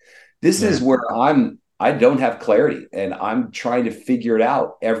out. This is where I don't have clarity, and I'm trying to figure it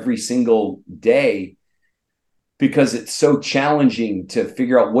out every single day because it's so challenging to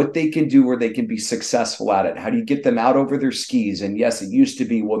figure out what they can do where they can be successful at it. How do you get them out over their skis? And yes, it used to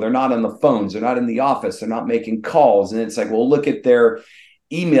be, well, they're not on the phones, they're not in the office, they're not making calls. And it's like, well, look at their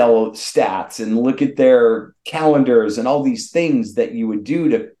email stats and look at their calendars and all these things that you would do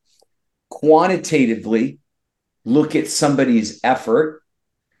to quantitatively look at somebody's effort,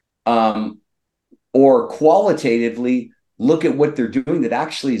 or qualitatively look at what they're doing that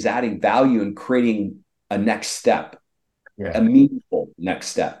actually is adding value and creating a next step, a meaningful next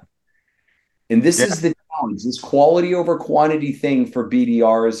step. And this is the challenge, this quality over quantity thing for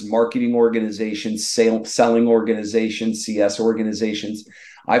BDRs, marketing organizations, selling organizations, CS organizations.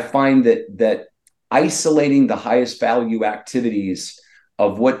 I find that isolating the highest value activities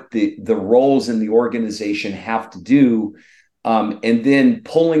of what the roles in the organization have to do, and then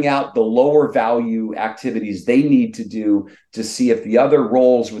pulling out the lower value activities they need to do to see if the other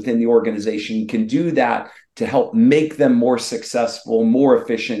roles within the organization can do that to help make them more successful, more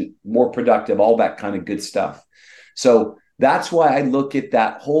efficient, more productive, all that kind of good stuff. So that's why I look at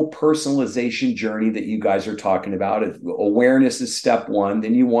that whole personalization journey that you guys are talking about. If awareness is step one,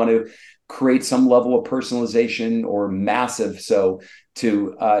 then you want to create some level of personalization, or massive, so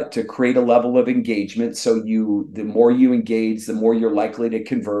to create a level of engagement. So the more you engage, the more you're likely to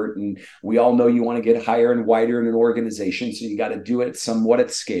convert. And we all know you want to get higher and wider in an organization. So you got to do it somewhat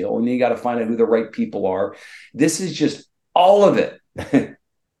at scale, and then you got to find out who the right people are. This is just all of it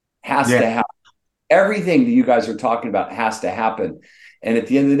has to happen. Everything that you guys are talking about has to happen. And at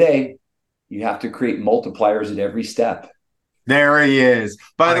the end of the day, you have to create multipliers at every step. There he is.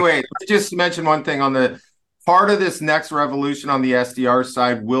 By the way, let's just mention one thing on the part of this next revolution on the SDR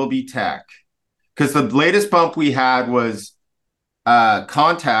side will be tech. Because the latest bump we had was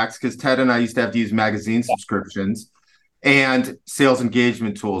contacts, because Ted and I used to have to use magazine subscriptions, and sales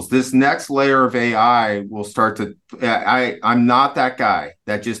engagement tools. This next layer of AI will start to, I'm not that guy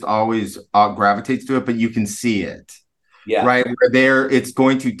that just always gravitates to it, but you can see it. Yeah. Right. Where it's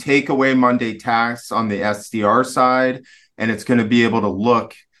going to take away Monday tasks on the SDR side, and it's going to be able to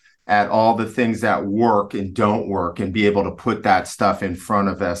look at all the things that work and don't work and be able to put that stuff in front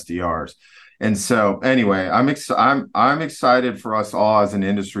of SDRs. And so anyway, I'm excited for us all as an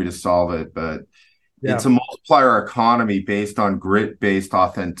industry to solve it, but it's a multiplier economy based on grit-based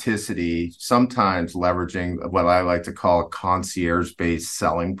authenticity, sometimes leveraging what I like to call a concierge-based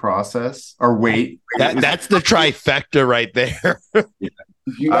selling process. Or that's the trifecta right there.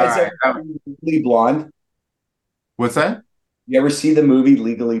 You guys ever see Legally Blonde? What's that? You ever see the movie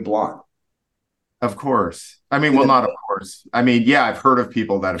Legally Blonde? Of course. I mean, well, not of course. I mean, yeah, I've heard of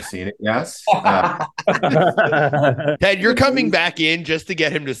people that have seen it. Yes. Ted, you're coming back in just to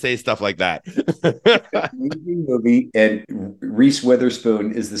get him to say stuff like that. Movie, and Reese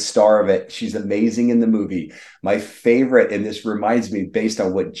Witherspoon is the star of it. She's amazing in the movie. My favorite, and this reminds me, based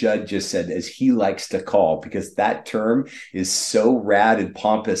on what Judd just said, is he likes to call, because that term is so rad and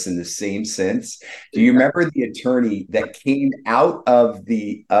pompous in the same sense. Do you remember the attorney that came out of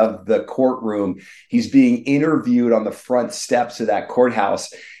the courtroom? He's being interviewed on the front steps of that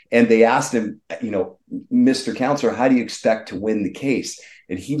courthouse, and they asked him, Mr. Counselor, how do you expect to win the case?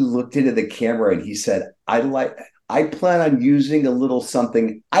 And he looked into the camera and he said, I plan on using a little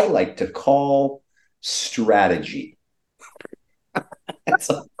something I like to call strategy.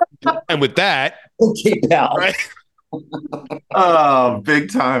 And with that, okay, pal. Right? Oh,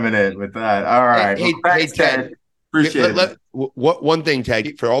 big time in it with that. All right. Hey, Ted. Appreciate it. One thing,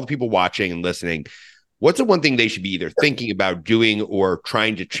 Ted, for all the people watching and listening, what's the one thing they should be either thinking about doing or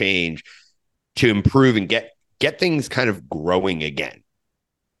trying to change to improve and get things kind of growing again?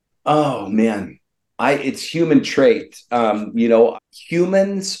 Oh man, it's human trait.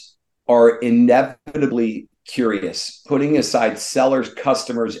 Humans are inevitably curious, putting aside sellers,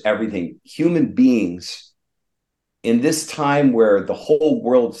 customers, everything. Human beings, in this time where the whole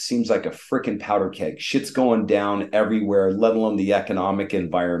world seems like a freaking powder keg, shit's going down everywhere, let alone the economic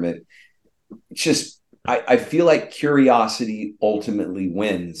environment. It's just, I feel like curiosity ultimately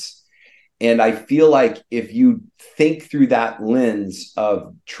wins. And I feel like if you think through that lens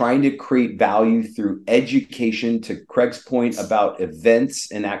of trying to create value through education, to Craig's point about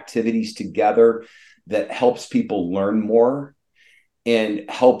events and activities together that helps people learn more and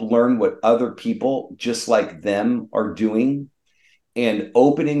help learn what other people just like them are doing, and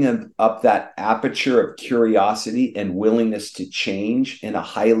opening up that aperture of curiosity and willingness to change in a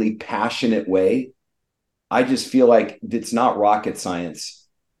highly passionate way, I just feel like it's not rocket science.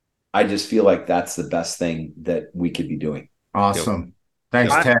 I just feel like that's the best thing that we could be doing. Awesome.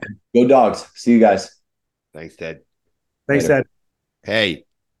 Thanks, Ted. Go Dogs. See you guys. Thanks, Ted. Thanks, Ted. Hey,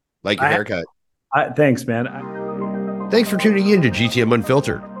 like your haircut. Thanks, man. Thanks for tuning in to GTM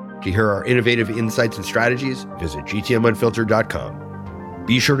Unfiltered. To hear our innovative insights and strategies, visit gtmunfiltered.com.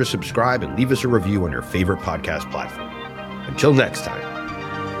 Be sure to subscribe and leave us a review on your favorite podcast platform. Until next time.